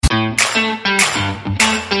Hello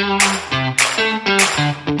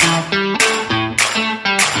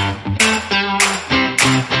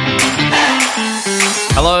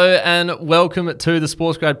and welcome to the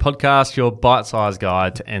Sports Grad Podcast, your bite-sized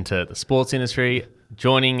guide to enter the sports industry.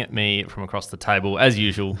 Joining me from across the table, as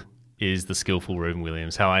usual, is the skillful Reuben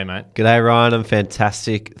Williams. How are you, mate? G'day, Ryan. I'm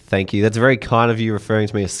fantastic. Thank you. That's very kind of you referring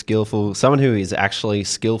to me as skillful. Someone who is actually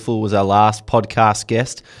skillful was our last podcast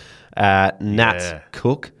guest, Nat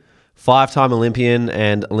Cook, 5-time Olympian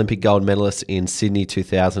and Olympic gold medalist in Sydney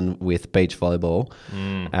 2000 with beach volleyball.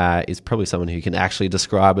 Is probably someone who can actually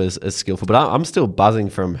describe as skillful. But I'm still buzzing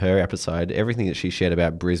from her episode. Everything that she shared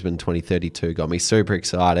about Brisbane 2032 got me super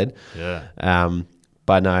excited. Yeah.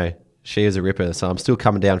 But no, she is a ripper, so I'm still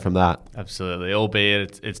coming down from that. Absolutely.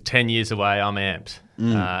 Albeit it's 10 years away, I'm amped.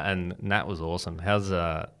 And Nat was awesome. How's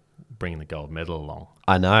bringing the gold medal along?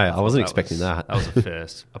 I know. I wasn't expecting that. That was a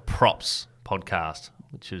first. A props podcast,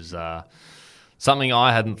 which is something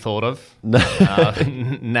I hadn't thought of.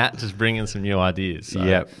 Nat just bringing some new ideas. So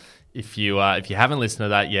yep. If you haven't listened to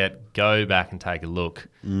that yet, go back and take a look.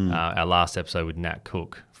 Our last episode with Nat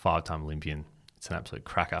Cook, 5-time Olympian. It's an absolute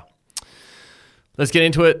cracker. Let's get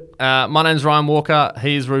into it. My name's Ryan Walker.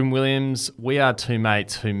 He's Reuben Williams. We are two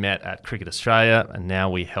mates who met at Cricket Australia, and now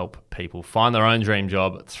we help people find their own dream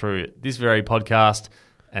job through this very podcast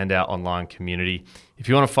and our online community. If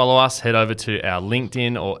you want to follow us, head over to our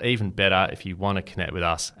LinkedIn, or even better, if you want to connect with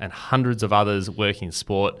us and hundreds of others working in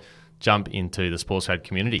sport, jump into the Sports Grad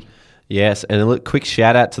community. Yes, and a quick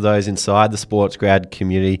shout out to those inside the Sports Grad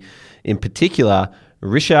community, in particular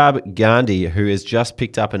Rishabh Gandhi, who has just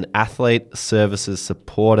picked up an athlete services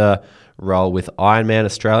supporter role with Ironman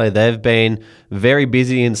Australia. They've been very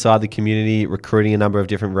busy inside the community recruiting a number of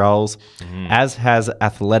different roles, as has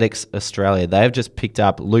Athletics Australia. They've just picked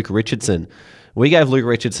up Luke Richardson. We gave Luke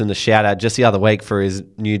Richardson a shout out just the other week for his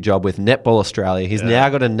new job with Netball Australia. He's now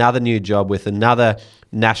got another new job with another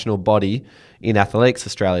national body in Athletics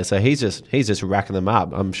Australia. So he's just racking them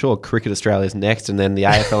up. I'm sure Cricket Australia's next, and then the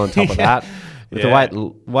AFL on top of that. With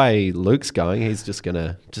the way Luke's going, he's just going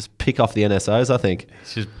to pick off the NSOs, I think.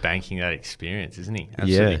 He's just banking that experience, isn't he?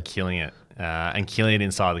 Absolutely killing it. And killing it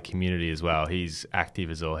inside the community as well. He's active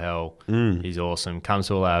as all hell. He's awesome. Comes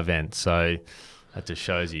to all our events. So that just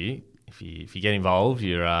shows you, if you get involved,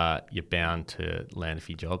 you're bound to land a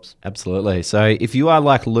few jobs. Absolutely. So if you are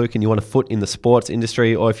like Luke and you want a foot in the sports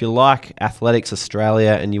industry, or if you like Athletics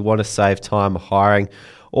Australia and you want to save time hiring,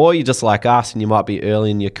 or you're just like us and you might be early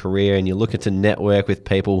in your career and you're looking to network with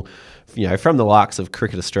people, from the likes of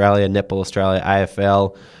Cricket Australia, Netball Australia,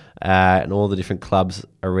 AFL, and all the different clubs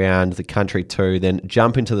around the country too, then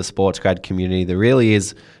jump into the Sports Grad community. There really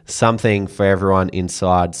is something for everyone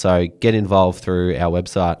inside. So get involved through our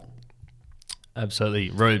website.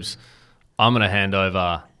 Absolutely. Rubes, I'm going to hand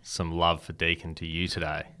over some love for Deakin to you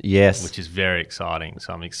today. Yes. Which is very exciting.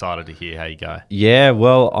 So I'm excited to hear how you go. Yeah,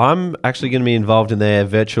 well, I'm actually going to be involved in their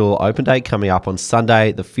virtual open day coming up on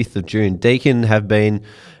Sunday, the 5th of June. Deakin have been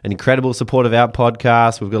an incredible support of our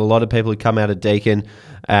podcast. We've got a lot of people who come out of Deakin,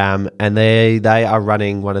 and they are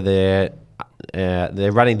running one of their...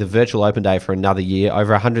 they're running the virtual open day for another year.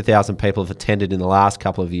 Over 100,000 people have attended in the last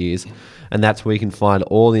couple of years, and that's where you can find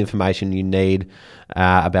all the information you need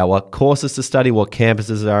about what courses to study, what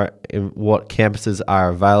campuses are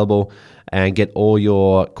available, and get all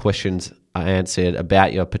your questions answered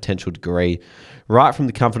about your potential degree right from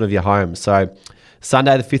the comfort of your home. So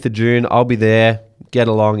Sunday the 5th of June, I'll be there. Get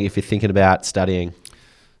along if you're thinking about studying.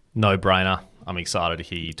 No brainer. I'm excited to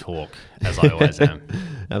hear you talk, as I always am.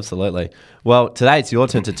 Absolutely. Well, today it's your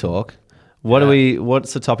turn to talk.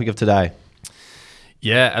 What's the topic of today?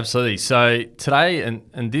 Yeah, absolutely. So today,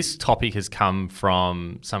 and this topic has come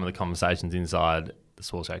from some of the conversations inside the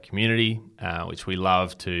Sports Grad community, which we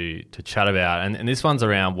love to chat about. And this one's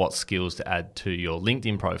around what skills to add to your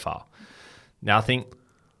LinkedIn profile. Now, I think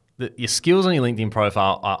that your skills on your LinkedIn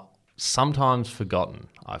profile are sometimes forgotten,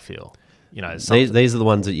 I feel. These are the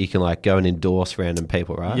ones that you can go and endorse random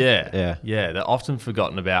people, right? Yeah. They're often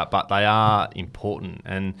forgotten about, but they are important.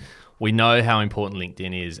 And we know how important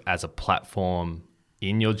LinkedIn is as a platform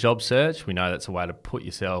in your job search. We know that's a way to put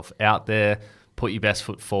yourself out there, put your best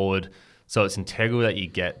foot forward. So it's integral that you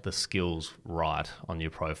get the skills right on your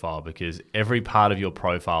profile, because every part of your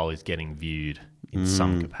profile is getting viewed in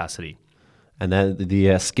some capacity. And then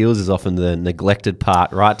the skills is often the neglected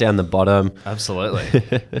part, right down the bottom.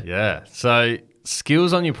 Absolutely. Yeah. So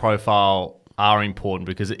skills on your profile are important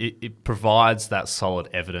because it provides that solid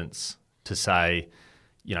evidence to say,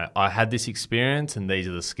 I had this experience and these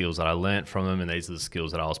are the skills that I learnt from them and these are the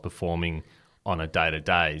skills that I was performing on a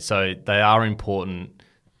day-to-day. So they are important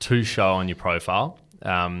to show on your profile.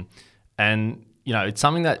 And, it's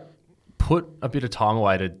something that put a bit of time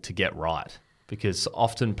away to get right, because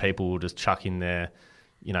often people will just chuck in there,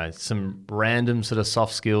 some random sort of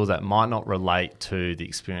soft skills that might not relate to the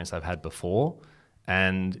experience they've had before.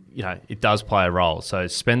 And, it does play a role. So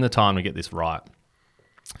spend the time to get this right.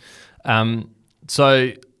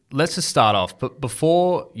 So let's just start off. But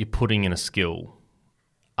before you're putting in a skill,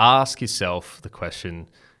 ask yourself the question,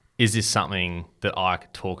 is this something that I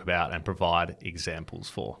could talk about and provide examples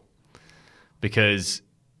for? Because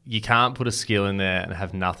you can't put a skill in there and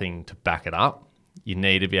have nothing to back it up. You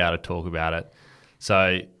need to be able to talk about it.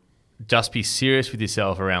 So just be serious with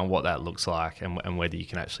yourself around what that looks like and whether you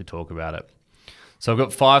can actually talk about it. So I've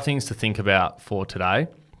got 5 things to think about for today.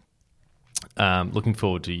 Looking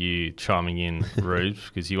forward to you chiming in, Rubes,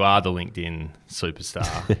 because you are the LinkedIn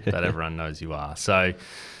superstar that everyone knows you are. So,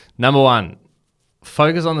 number 1,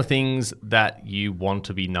 focus on the things that you want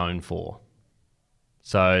to be known for.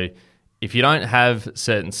 So, if you don't have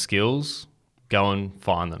certain skills, go and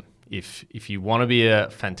find them. If you want to be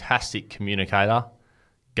a fantastic communicator,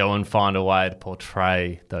 go and find a way to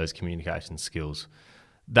portray those communication skills.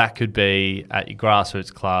 That could be at your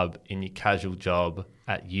grassroots club, in your casual job,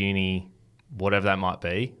 at uni, whatever that might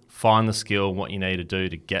be. Find the skill, what you need to do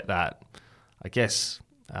to get that, I guess,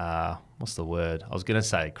 what's the word? I was going to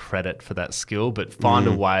say credit for that skill, but find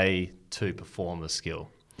a way to perform the skill.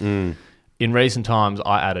 In recent times,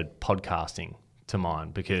 I added podcasting to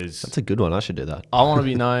mine because... That's a good one. I should do that. I want to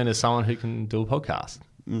be known as someone who can do a podcast.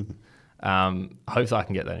 Hopefully I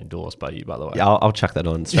can get that endorsed by you, by the way. Yeah, I'll chuck that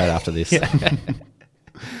on straight after this. So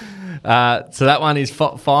that one is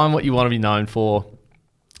find what you want to be known for.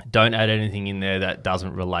 Don't add anything in there that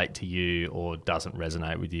doesn't relate to you or doesn't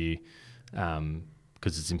resonate with you,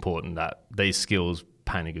 because it's important that these skills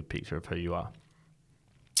paint a good picture of who you are.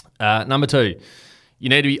 Number 2, you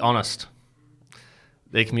need to be honest.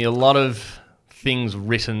 There can be a lot of things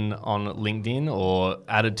written on LinkedIn or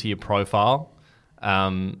added to your profile.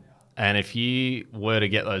 And if you were to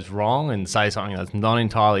get those wrong and say something that's not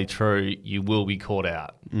entirely true, you will be caught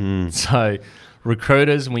out. So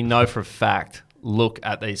recruiters, we know for a fact, look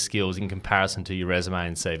at these skills in comparison to your resume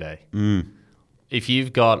and CV. If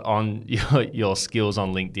you've got on your skills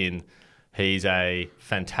on LinkedIn, he's a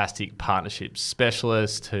fantastic partnership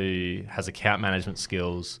specialist who has account management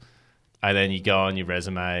skills, and then you go on your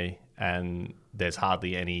resume and there's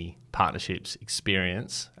hardly any partnerships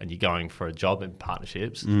experience and you're going for a job in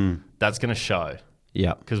partnerships, that's going to show.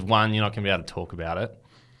 Yeah. Because 1, you're not going to be able to talk about it.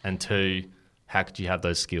 And 2, how could you have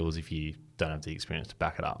those skills if you don't have the experience to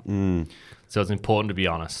back it up? So it's important to be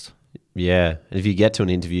honest. Yeah. And if you get to an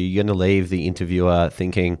interview, you're going to leave the interviewer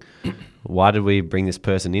thinking, why did we bring this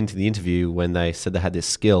person into the interview when they said they had this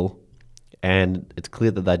skill? And it's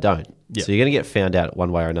clear that they don't. Yeah. So you're going to get found out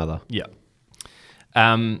one way or another. Yeah.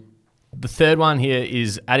 The third one here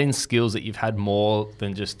is add in skills that you've had more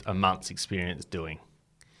than just a month's experience doing.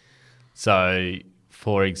 So,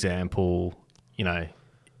 for example,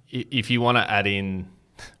 if you want to add in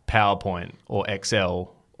PowerPoint or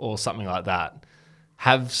Excel or something like that,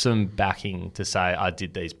 have some backing to say, I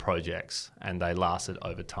did these projects and they lasted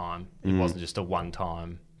over time. It wasn't just a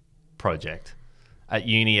one-time project. At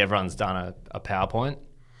uni, everyone's done a PowerPoint.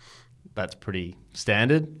 That's pretty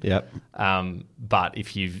standard. Yep. But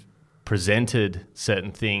if you've presented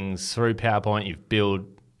certain things through PowerPoint, you've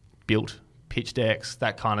built pitch decks,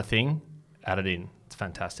 that kind of thing, add it in. It's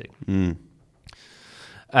fantastic.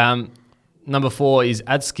 Number 4 is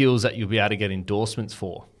add skills that you'll be able to get endorsements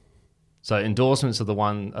for. So endorsements are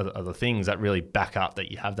the things that really back up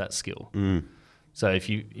that you have that skill. So if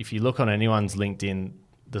you look on anyone's LinkedIn,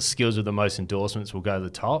 the skills with the most endorsements will go to the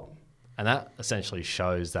top, and that essentially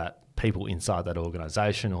shows that people inside that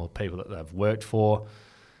organisation or people that they've worked for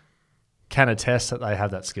can attest that they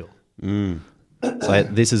have that skill. So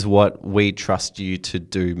this is what we trust you to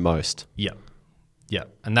do most. Yeah,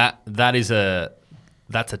 and that's a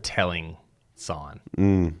telling sign,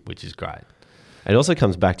 which is great. It also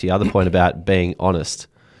comes back to the other point about being honest.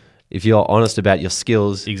 If you're honest about your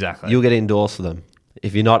skills, exactly, you'll get endorsed for them.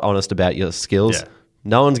 If you're not honest about your skills,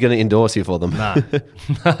 no one's going to endorse you for them. No.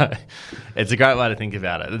 It's a great way to think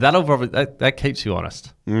about it. That keeps you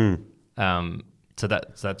honest. So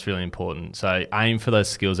that's really important. So aim for those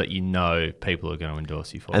skills that you know people are going to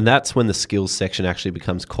endorse you for. And that's when the skills section actually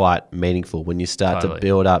becomes quite meaningful, when you start to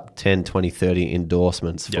build up 10, 20, 30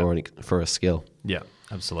 endorsements for a skill. Yeah,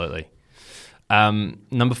 absolutely.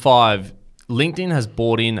 Number 5, LinkedIn has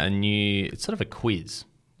brought in it's sort of a quiz,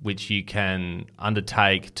 which you can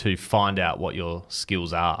undertake to find out what your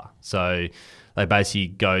skills are. So they basically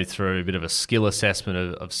go through a bit of a skill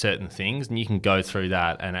assessment of certain things, and you can go through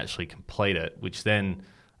that and actually complete it, which then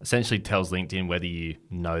essentially tells LinkedIn whether you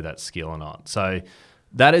know that skill or not. So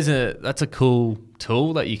that's a cool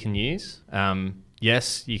tool that you can use.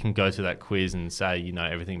 Yes, you can go to that quiz and say you know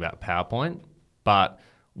everything about PowerPoint, but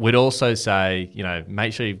we'd also say, you know,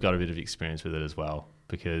 make sure you've got a bit of experience with it as well,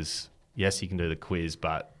 because yes, you can do the quiz,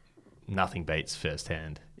 but nothing beats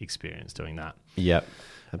first-hand experience doing that. Yep,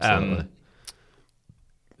 absolutely.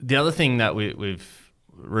 The other thing that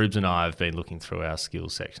Rubes and I have been looking through our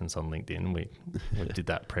skills sections on LinkedIn. We did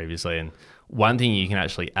that previously. And one thing you can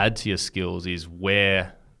actually add to your skills is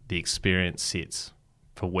where the experience sits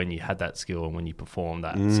for when you had that skill and when you performed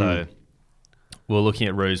that. So we were looking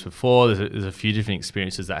at Rubes before. There's a few different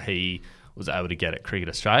experiences that he was able to get at Cricket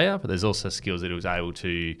Australia, but there's also skills that he was able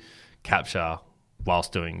to capture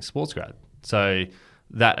whilst doing sports grad. So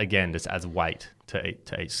that, again, just adds weight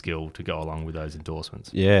to each skill to go along with those endorsements.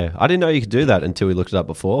 Yeah, I didn't know you could do that until we looked it up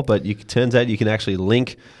before, but turns out you can actually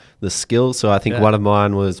link the skills. So I think one of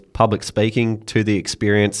mine was public speaking to the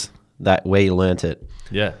experience that we learnt it.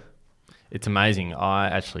 Yeah. It's amazing. I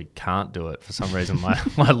actually can't do it for some reason. My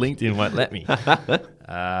LinkedIn won't let me.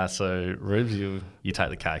 So, Rubes, you take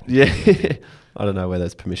the cake. Yeah. I don't know where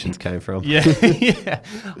those permissions came from. Yeah.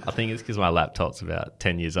 I think it's because my laptop's about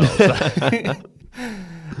 10 years old.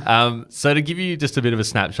 So to give you just a bit of a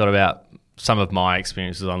snapshot about some of my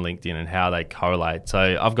experiences on LinkedIn and how they correlate.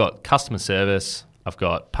 So I've got customer service, I've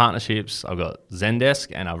got partnerships, I've got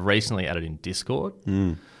Zendesk, and I've recently added in Discord.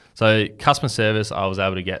 So customer service, I was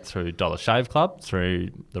able to get through Dollar Shave Club, through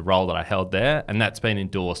the role that I held there, and that's been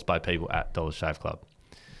endorsed by people at Dollar Shave Club.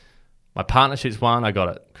 My partnerships one, I got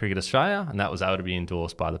at Cricket Australia, and that was able to be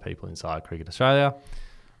endorsed by the people inside Cricket Australia.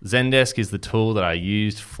 Zendesk is the tool that I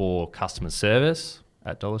used for customer service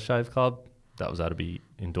at Dollar Shave Club. That was able to be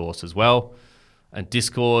endorsed as well. And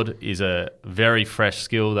Discord is a very fresh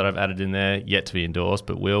skill that I've added in there, yet to be endorsed,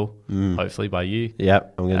 but will, hopefully by you.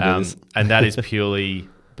 Yep, I'm going to do this. And that is purely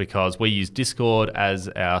because we use Discord as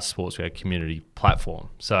our SportsGrad community platform.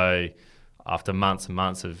 So after months and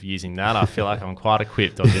months of using that, I feel like I'm quite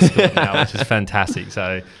equipped on Discord now, which is fantastic.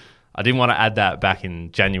 So I didn't want to add that back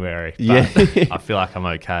in January, but I feel like I'm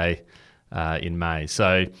okay in May.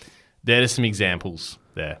 So there are some examples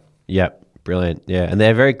there. Yep, brilliant. Yeah, and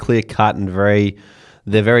they're very clear cut and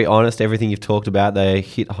they're very honest. Everything you've talked about, they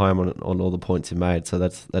hit home on all the points you made. So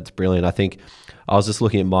that's brilliant. I think I was just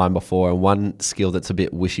looking at mine before, and one skill that's a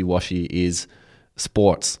bit wishy-washy is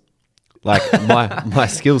sports. Like my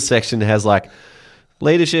skills section has like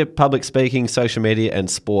leadership, public speaking, social media, and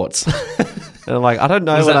sports. And I'm like, I don't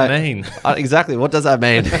know what does that mean. Exactly. What does that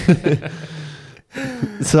mean?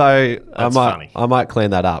 So I might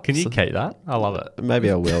clean that up. Can you keep that? I love it.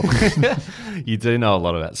 Maybe I will. You do know a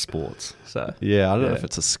lot about sports, so yeah. I don't know if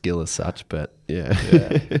it's a skill as such, but yeah.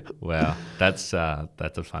 Wow, that's a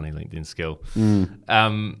funny LinkedIn skill.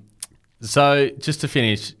 So just to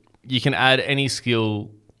finish, you can add any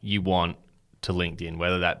skill you want to LinkedIn,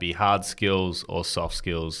 whether that be hard skills or soft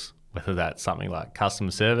skills, whether that's something like customer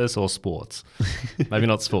service or sports. Maybe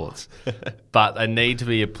not sports, but they need to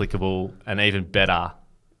be applicable, and even better,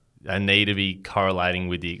 they need to be correlating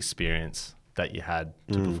with the experience that you had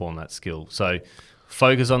to perform that skill. So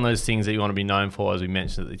focus on those things that you want to be known for, as we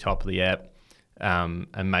mentioned at the top of the app,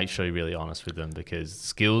 and make sure you're really honest with them, because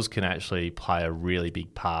skills can actually play a really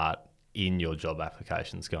big part in your job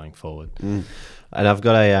applications going forward. And I've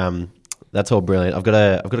got that's all brilliant. I've got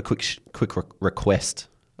a quick request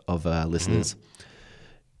of listeners.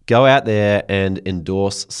 Go out there and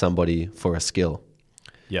endorse somebody for a skill.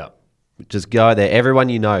 Yeah. Just go out there. Everyone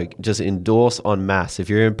you know, just endorse en masse. If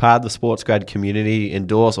you're in part of the SportsGrad community,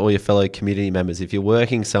 endorse all your fellow community members. If you're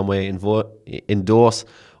working somewhere, endorse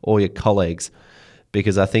all your colleagues,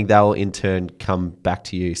 because I think that will in turn come back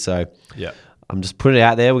to you. So yeah. I'm just putting it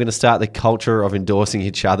out there. We're going to start the culture of endorsing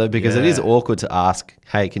each other, because it is awkward to ask,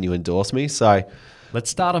 hey, can you endorse me? So let's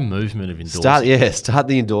start a movement of endorsing. Start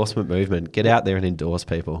the endorsement movement. Get out there and endorse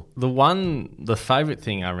people. The favourite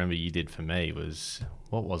thing I remember you did for me was,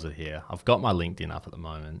 what was it here? I've got my LinkedIn up at the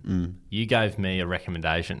moment. You gave me a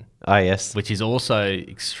recommendation. Oh, yes. Which is also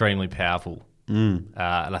extremely powerful. And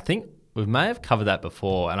I think we may have covered that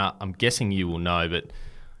before, and I'm guessing you will know, but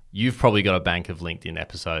you've probably got a bank of LinkedIn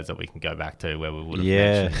episodes that we can go back to where we would have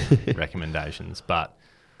mentioned recommendations. But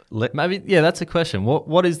maybe, that's a question.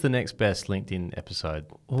 What is the next best LinkedIn episode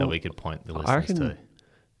that we could point the listeners to?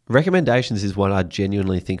 Recommendations is one I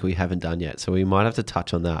genuinely think we haven't done yet, so we might have to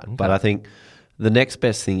touch on that. Okay. But I think the next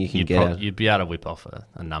best thing you'd be able to whip off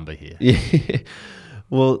a number here. Yeah.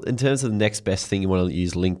 Well, in terms of the next best thing you want to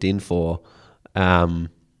use LinkedIn for,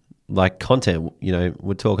 like content,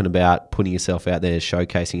 we're talking about putting yourself out there,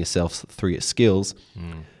 showcasing yourself through your skills.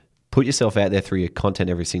 put yourself out there through your content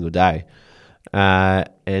every single day.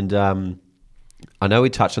 And I know we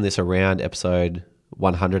touched on this around episode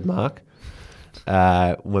 100 mark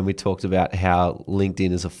when we talked about how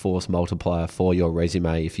LinkedIn is a force multiplier for your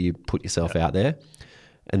resume if you put yourself out there.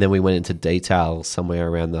 And then we went into detail somewhere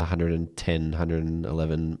around the 110,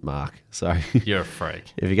 111 mark. So You're a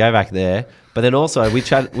freak. if you go back there. But then also we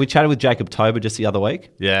chatted with Jacob Tober just the other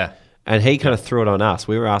week. Yeah. And he kind of threw it on us.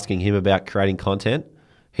 We were asking him about creating content.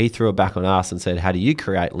 He threw it back on us and said, how do you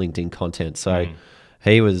create LinkedIn content? So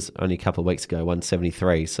he was only a couple of weeks ago,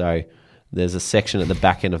 173. So there's a section at the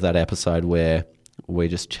back end of that episode where we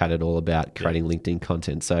just chatted all about creating LinkedIn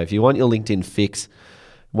content. So if you want your LinkedIn fix,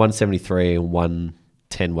 173 and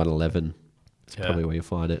 110, 111 is probably where you'll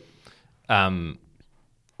find it.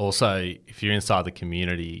 Also, if you're inside the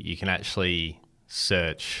community, you can actually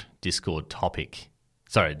search Discord topic.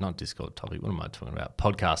 Sorry, not Discord topic. What am I talking about?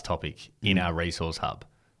 Podcast topic in our resource hub.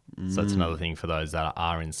 So that's another thing for those that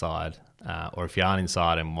are inside. Or if you aren't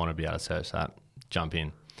inside and want to be able to search that, jump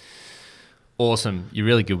in. Awesome. You're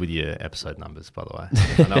really good with your episode numbers, by the way.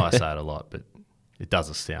 I know I say it a lot, but it does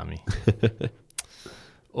astound me.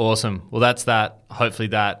 Awesome. Well, that's that. Hopefully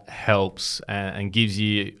that helps and gives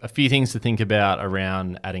you a few things to think about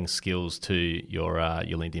around adding skills to your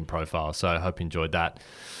LinkedIn profile. So I hope you enjoyed that.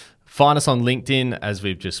 Find us on LinkedIn, as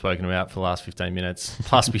we've just spoken about for the last 15 minutes.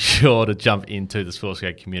 Plus, be sure to jump into the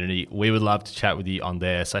SportsGrad community. We would love to chat with you on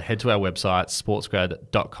there. So head to our website,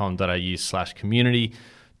 sportsgrad.com.au/community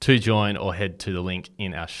to join, or head to the link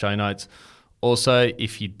in our show notes. Also,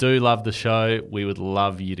 if you do love the show, we would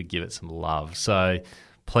love you to give it some love. So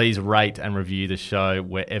please rate and review the show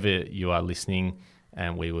wherever you are listening,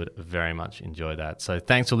 and we would very much enjoy that. So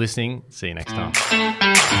thanks for listening. See you next time.